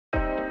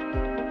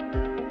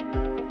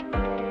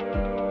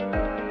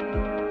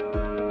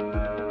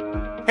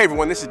Hey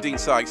everyone, this is Dean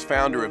Sykes,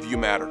 founder of You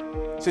Matter.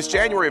 Since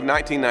January of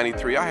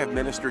 1993, I have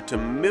ministered to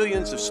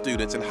millions of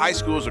students in high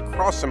schools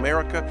across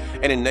America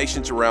and in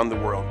nations around the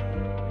world.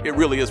 It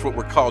really is what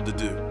we're called to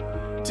do.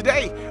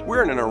 Today,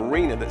 we're in an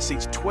arena that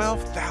seats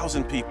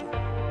 12,000 people.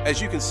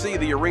 As you can see,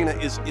 the arena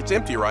it's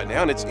empty right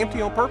now, and it's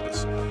empty on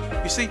purpose.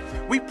 You see,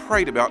 we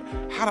prayed about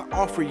how to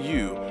offer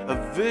you a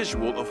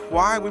visual of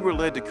why we were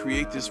led to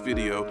create this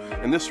video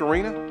in this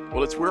arena.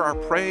 Well, it's where our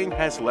praying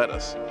has led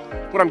us.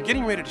 What I'm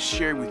getting ready to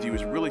share with you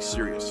is really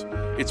serious.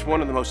 It's one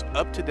of the most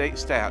up-to-date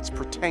stats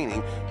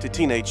pertaining to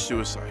teenage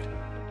suicide.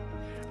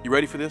 You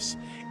ready for this?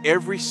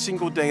 Every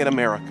single day in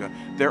America,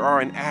 there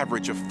are an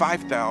average of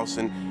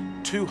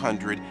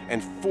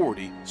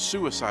 5,240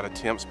 suicide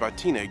attempts by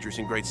teenagers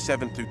in grades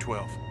 7 through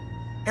 12.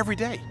 Every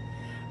day.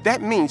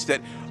 That means that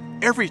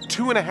every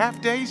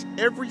 2.5 days,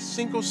 every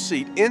single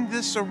seat in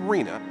this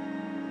arena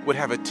would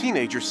have a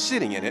teenager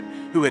sitting in it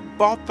who had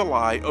bought the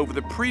lie over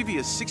the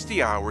previous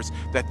 60 hours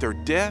that their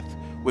death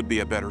would be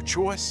a better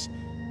choice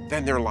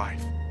than their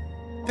life.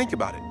 Think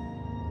about it.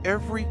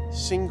 Every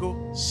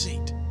single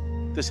seat.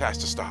 This has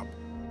to stop.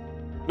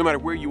 No matter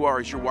where you are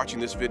as you're watching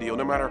this video,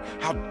 no matter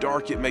how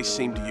dark it may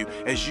seem to you,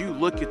 as you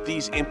look at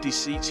these empty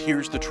seats,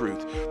 here's the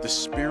truth. The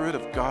Spirit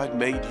of God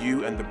made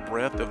you, and the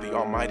breath of the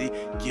Almighty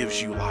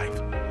gives you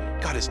life.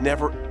 God has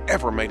never,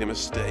 ever made a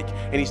mistake,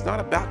 and He's not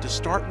about to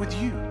start with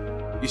you.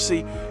 You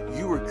see,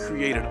 you were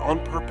created on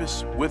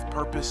purpose, with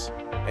purpose,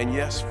 and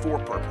yes, for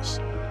purpose.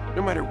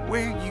 No matter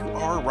where you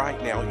are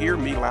right now, hear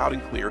me loud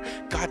and clear.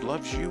 God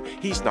loves you.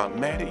 He's not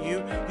mad at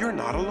you. You're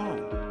not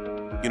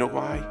alone. You know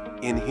why?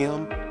 In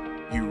Him,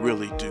 you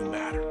really do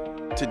matter.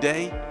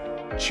 Today,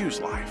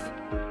 choose life.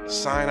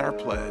 Sign our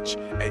pledge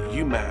at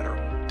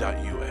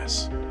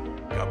youmatter.us.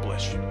 God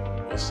bless you.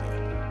 We'll see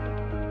you.